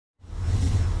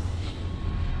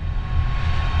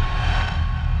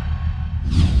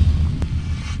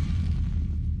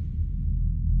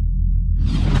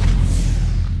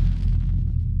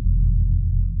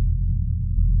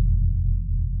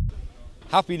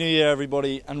Happy New Year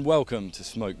everybody and welcome to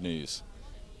Smoke News.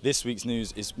 This week's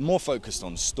news is more focused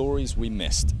on stories we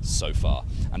missed so far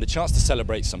and a chance to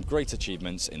celebrate some great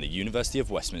achievements in the University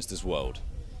of Westminster's world.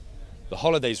 The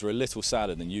holidays were a little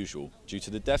sadder than usual due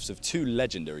to the deaths of two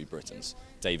legendary Britons,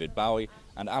 David Bowie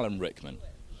and Alan Rickman.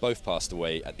 Both passed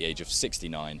away at the age of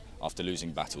 69 after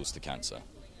losing battles to cancer.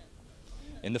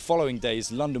 In the following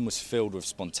days, London was filled with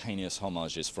spontaneous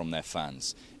homages from their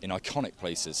fans in iconic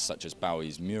places such as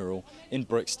Bowie's mural in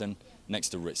Brixton next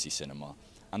to Ritzy Cinema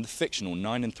and the fictional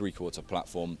 9 3/4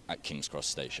 platform at King's Cross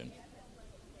Station.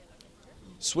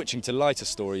 Switching to lighter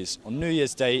stories, on New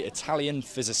Year's Day, Italian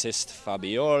physicist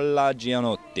Fabiola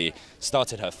Gianotti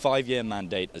started her 5-year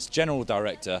mandate as General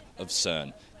Director of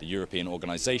CERN, the European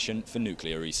Organisation for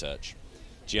Nuclear Research.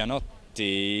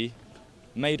 Gianotti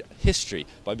made history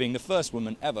by being the first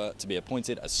woman ever to be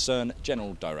appointed as CERN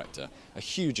General Director, a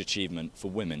huge achievement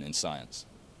for women in science.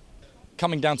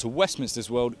 Coming down to Westminster's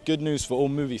world, good news for all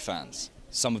movie fans.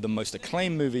 Some of the most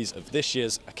acclaimed movies of this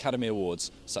year's Academy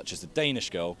Awards, such as The Danish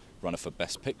Girl, runner for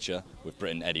Best Picture, with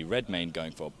Briton Eddie Redmayne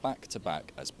going for a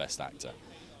back-to-back as Best Actor.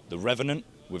 The Revenant,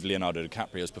 with Leonardo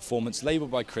DiCaprio's performance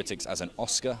labelled by critics as an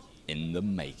Oscar in the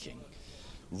making.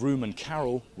 Room and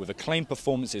Carol, with acclaimed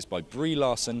performances by Brie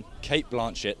Larson, Cate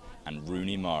Blanchett and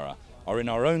Rooney Mara, are in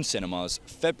our own cinema's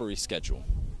February schedule.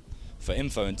 For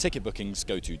info and ticket bookings,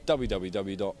 go to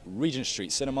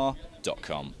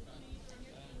www.regentstreetcinema.com.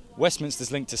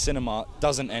 Westminster's link to cinema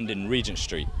doesn't end in Regent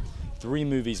Street. 3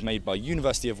 movies made by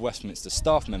University of Westminster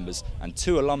staff members and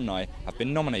 2 alumni have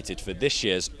been nominated for this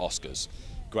year's Oscars.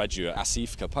 Graduate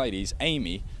Asif Kapaidi's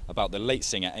Amy, about the late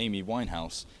singer Amy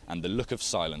Winehouse, and The Look of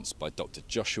Silence by Dr.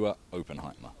 Joshua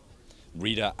Oppenheimer,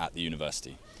 Reader at the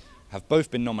University, have both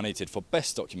been nominated for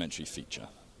Best Documentary Feature.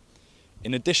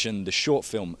 In addition, the short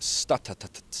film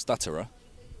Stutterer,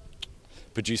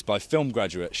 produced by film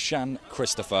graduate Shan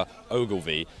Christopher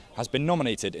Ogilvie, has been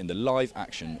nominated in the live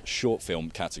action short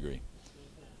film category.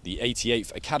 The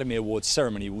 88th Academy Awards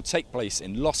ceremony will take place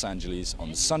in Los Angeles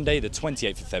on Sunday the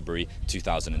 28th of February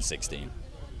 2016.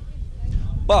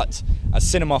 But, as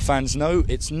cinema fans know,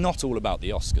 it's not all about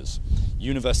the Oscars.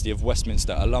 University of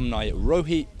Westminster alumni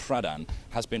Rohit Pradhan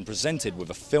has been presented with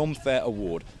a Filmfare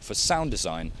Award for sound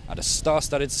design at a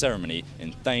star-studded ceremony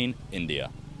in Thane,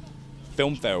 India.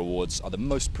 Filmfare Awards are the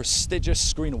most prestigious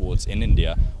screen awards in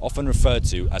India, often referred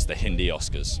to as the Hindi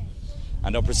Oscars,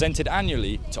 and are presented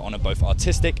annually to honour both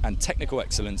artistic and technical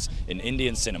excellence in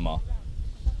Indian cinema.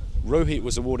 Rohit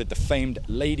was awarded the famed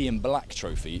Lady in Black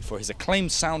trophy for his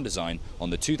acclaimed sound design on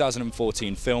the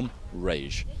 2014 film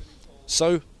Rage.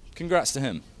 So, congrats to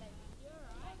him.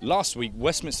 Last week,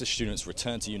 Westminster students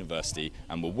returned to university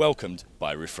and were welcomed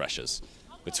by refreshers.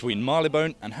 Between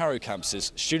Marylebone and Harrow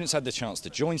campuses, students had the chance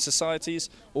to join societies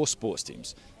or sports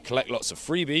teams, collect lots of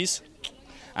freebies,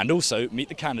 and also meet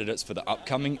the candidates for the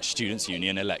upcoming Students'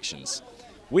 Union elections.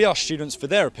 We asked students for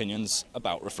their opinions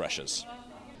about refreshers.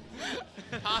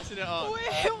 Passing it on.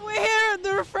 We're here at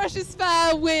the Refreshers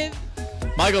Fair with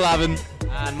Michael Lavin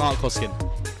and Mark Hoskin.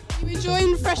 you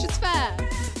enjoying Refreshers Fair?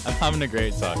 I'm having a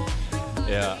great time.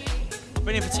 Yeah. I've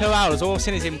been here for 2 hours. All I've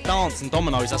seen is him dance and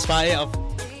dominoes. That's about it.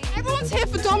 Everyone's here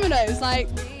for Dominoes, like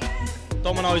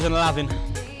Dominoes and Lavin.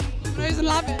 Dominoes and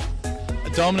Lavin.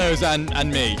 Dominoes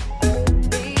and me.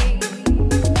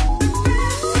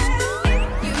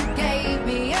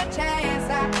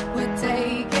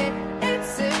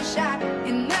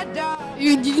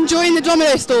 You enjoying the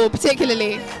Domino store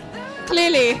particularly?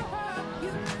 Clearly.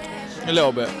 A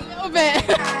little bit. A little bit.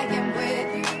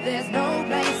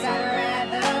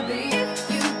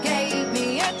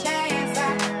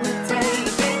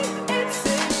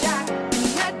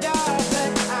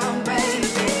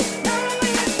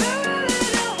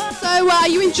 So, are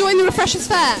you enjoying the Refreshers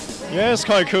Fair? Yeah, it's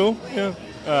quite cool. Yeah.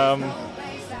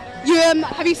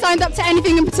 Have you signed up to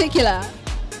anything in particular?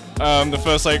 The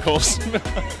first aid course.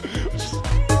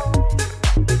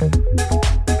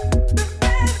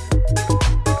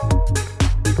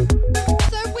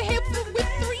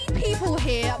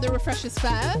 The Refreshers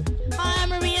Fair. Hi, I'm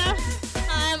Maria.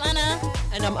 Hi, I'm Anna.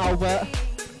 And I'm Albert.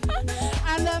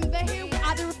 And they're here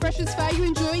at the Refreshers Fair. You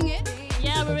enjoying it?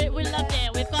 Yeah, we loved it.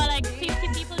 We've got like 50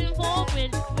 people involved. We're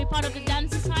part of the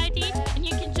Dance Society, and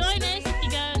you can join us if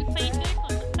you go on Facebook,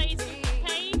 on the Facebook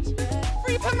page.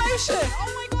 Free promotion!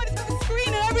 Oh my god, it's got the screen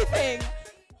and everything!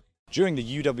 During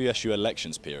the UWSU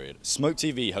elections period, Smoke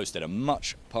TV hosted a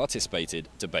much participated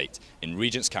debate in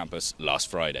Regent's campus last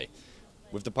Friday,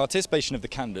 with the participation of the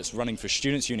candidates running for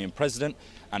Students' Union President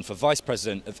and for Vice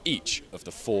President of each of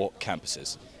the 4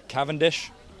 campuses: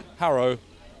 Cavendish, Harrow,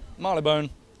 Marylebone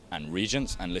and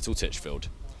Regent's and Little Titchfield.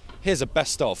 Here's a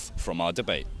best of from our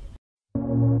debate.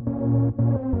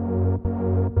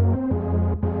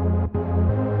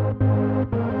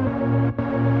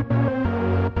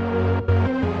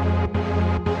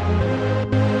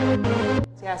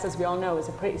 UWS, as we all know, is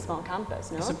a pretty small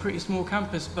campus, no? It's a pretty small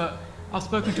campus, but I've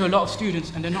spoken to a lot of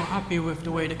students and they're not happy with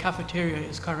the way the cafeteria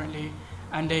is currently,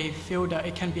 and they feel that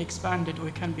it can be expanded or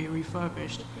it can be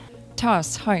refurbished.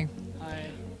 Tas, hi. Hi.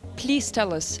 Please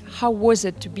tell us, how was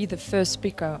it to be the first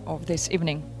speaker of this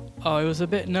evening? Oh, it was a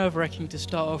bit nerve-wracking to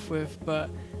start off with, but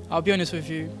I'll be honest with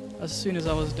you, as soon as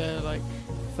I was there, like,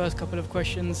 first couple of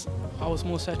questions, I was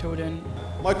more settled in.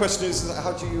 My question is,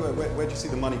 how do you, where do you see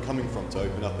the money coming from to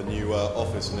open up a new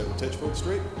office in Little Titchfield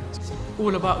Street? It's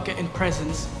all about getting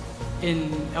presence in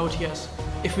LTS.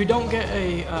 If we don't get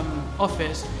a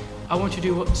office, I want to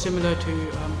do what's similar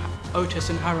to Otis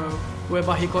and Harrow,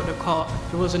 whereby he got the cart.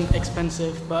 It wasn't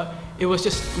expensive, but it was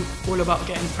just all about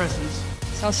getting presence.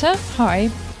 Salsa, hi.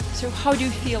 So how do you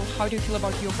feel? How do you feel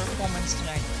about your performance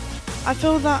tonight? I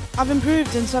feel that I've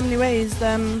improved in so many ways.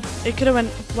 It could have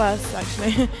went worse,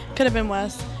 actually. Could have been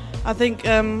worse. I think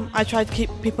I tried to keep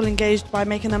people engaged by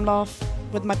making them laugh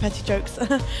with my petty jokes.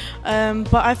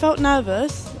 But I felt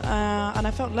nervous and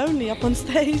I felt lonely up on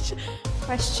stage.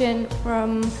 Question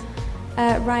from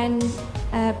Ryan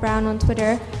Brown on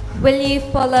Twitter. Will you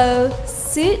follow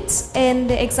suit in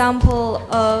the example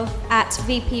of at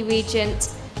VP Regent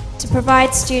to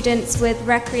provide students with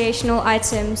recreational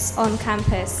items on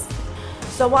campus?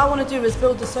 So what I want to do is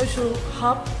build a social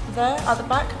hub there at the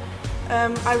back.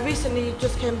 I recently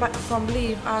just came back from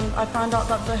leave and I found out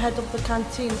that the head of the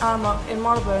canteen, Arma in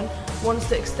Marylebone, wants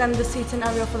to extend the seating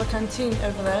area for the canteen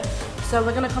over there. So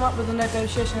we're going to come up with a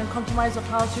negotiation and compromise of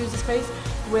how to use the space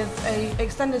with an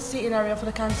extended seating area for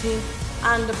the canteen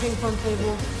and a ping pong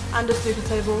table and a snooker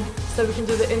table, so we can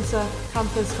do the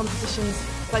inter-campus competitions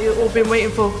that you've all been waiting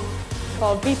for.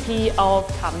 For VP of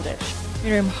Cavendish.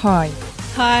 Miriam, hi.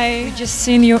 Hi. We just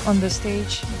seen you on the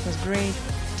stage. It was great.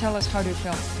 Tell us, how do you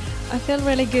feel? I feel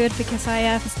really good because I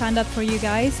have stand up for you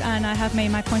guys and I have made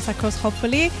my points across,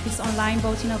 hopefully. It's online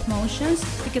voting of motions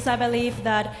because I believe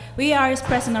that we are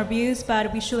expressing our views,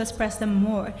 but we should express them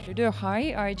more. Ludo,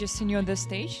 hi. I just seen you on the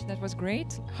stage. That was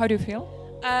great. How do you feel?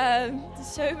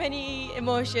 So many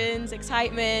emotions,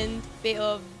 excitement,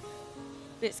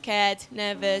 bit scared,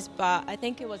 nervous, but I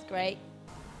think it was great.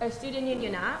 A student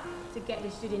union app to get the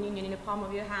student union in the palm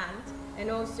of your hand, and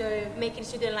also making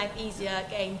student life easier,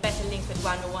 getting better links with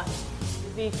 101.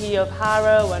 The VP of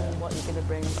Harrow and what you're going to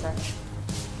bring and such.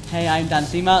 Hey, I'm Dan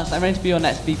Seamarks. I'm ready to be your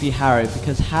next VP Harrow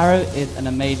because Harrow is an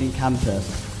amazing campus.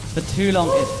 For too long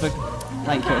it's for...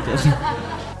 Thank you, Otis.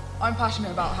 I'm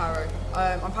passionate about Harrow.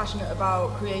 I'm passionate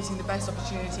about creating the best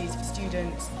opportunities for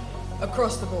students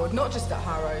across the board, not just at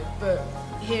Harrow, but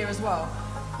here as well.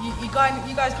 You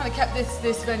guys kind of kept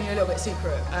this venue a little bit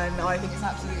secret, and I think it's an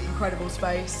absolutely incredible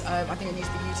space. I think it needs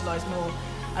to be utilised more.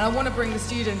 And I want to bring the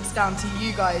students down to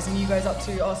you guys, and you guys up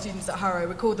to our students at Harrow.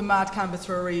 We're called the Mad Campus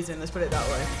for a reason, let's put it that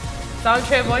way. So I'm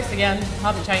Tria Voice again,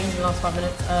 haven't changed in the last 5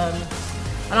 minutes.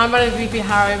 And I'm running VP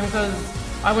Harrow because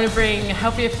I want to bring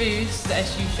healthier foods to the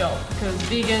SU shop, because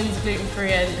vegans,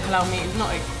 gluten-free and halal meat is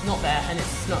not there, and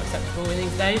it's not acceptable in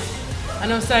these days.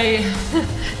 And also,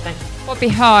 thank you. Poppy,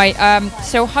 hi.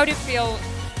 So how do you feel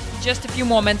just a few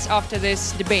moments after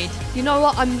this debate? You know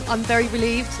what, I'm very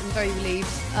relieved.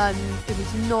 It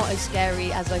was not as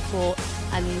scary as I thought,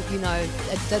 and you know,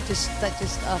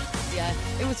 yeah,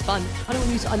 it was fun. I don't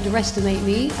want you to underestimate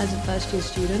me as a first year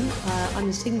student. I'm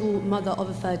a single mother of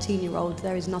a 13-year-old.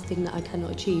 There is nothing that I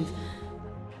cannot achieve.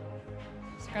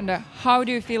 Skanda, how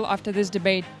do you feel after this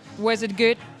debate? Was it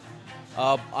good?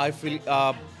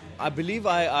 I believe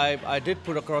I did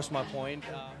put across my point.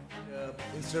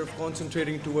 Instead of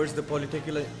concentrating towards the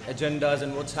political agendas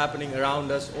and what's happening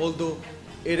around us, although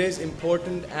it is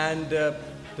important and the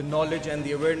knowledge and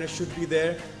the awareness should be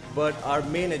there, but our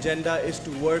main agenda is to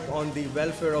work on the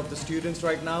welfare of the students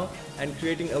right now and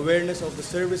creating awareness of the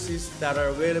services that are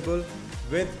available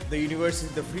with the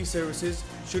university. The free services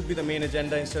should be the main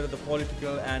agenda instead of the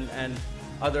political and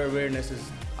other awarenesses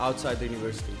outside the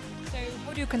university. So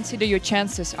how do you consider your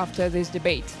chances after this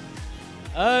debate?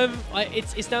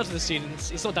 It's down to the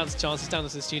students. It's not down to chance, it's down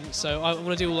to the students. So I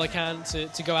want to do all I can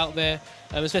to go out there,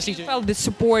 especially... You felt the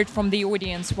support from the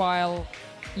audience while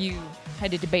you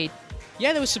had a debate?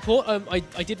 Yeah, there was support.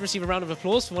 I did receive a round of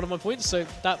applause for one of my points, so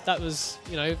that was,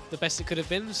 you know, the best it could have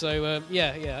been. So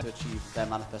yeah. To achieve their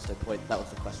manifesto point, that was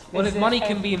the question. Well, if money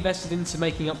can be invested into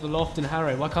making up the loft in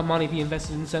Harrow, why can't money be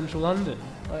invested in central London?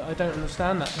 I don't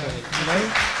understand that point, you know?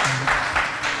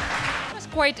 It was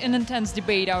quite an intense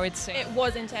debate, I would say. It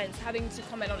was intense, having to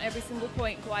comment on every single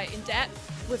point quite in depth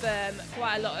with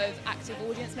quite a lot of active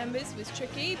audience members was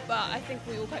tricky, but I think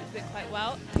we all coped with it quite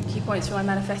well. Key points for my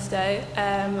manifesto.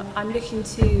 I'm looking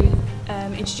to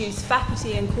introduce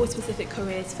faculty and course-specific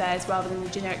careers fairs rather than the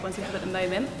generic ones we have at the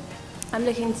moment. I'm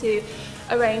looking to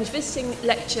arrange visiting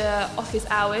lecture office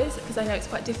hours because I know it's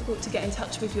quite difficult to get in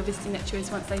touch with your visiting lecturers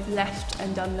once they've left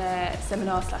and done their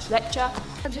seminar/lecture.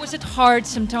 Was it hard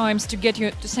sometimes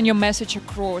to send your message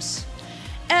across?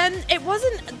 It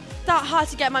wasn't that hard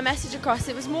to get my message across.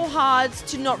 It was more hard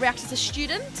to not react as a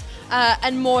student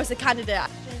and more as a candidate.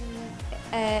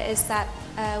 Is that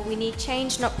we need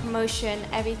change, not promotion.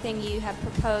 Everything you have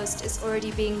proposed is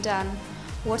already being done.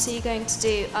 What are you going to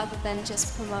do other than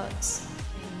just promote?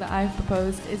 That I've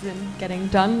proposed isn't getting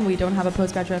done. We don't have a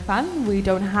postgraduate fund. We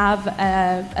don't have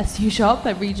a SU shop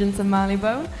at Regents and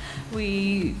Marylebone.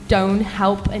 We don't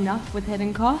help enough with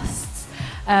hidden costs.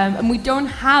 And we don't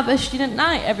have a student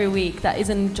night every week that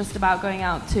isn't just about going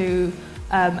out to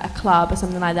a club or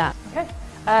something like that. Okay.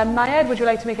 Nayed, would you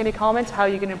like to make any comments how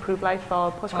you can improve life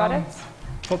for postgraduates?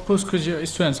 For postgraduate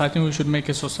students, I think we should make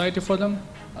a society for them,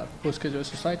 a postgraduate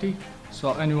society.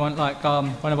 So anyone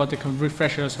whenever they can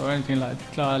refreshers or anything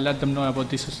let them know about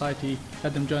this society,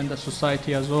 let them join the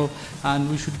society as well. And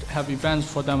we should have events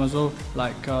for them as well,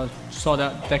 so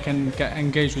that they can get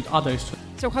engaged with others.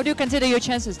 So how do you consider your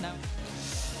chances now?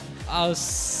 I'll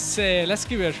say let's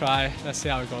give it a try. Let's see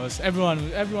how it goes. Everyone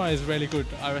is really good.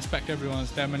 I respect everyone's.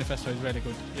 Their manifesto is really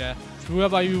good. Yeah.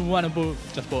 Whoever you want to vote,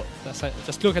 just vote. That's it.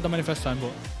 Just look at the manifesto and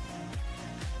vote.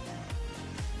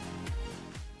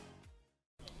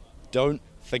 Don't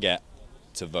forget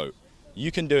to vote.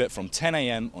 You can do it from 10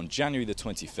 AM on January the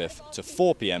 25th to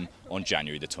 4 PM on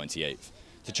January the 28th.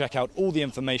 To check out all the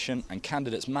information and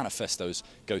candidates' manifestos,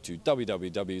 go to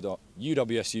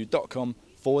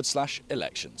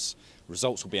www.uwsu.com/elections.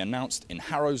 Results will be announced in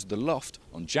Harrow's The Loft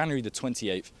on January the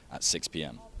 28th at 6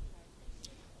 PM.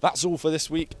 That's all for this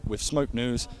week with Smoke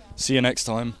News. See you next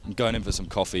time. I'm going in for some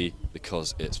coffee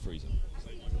because it's freezing.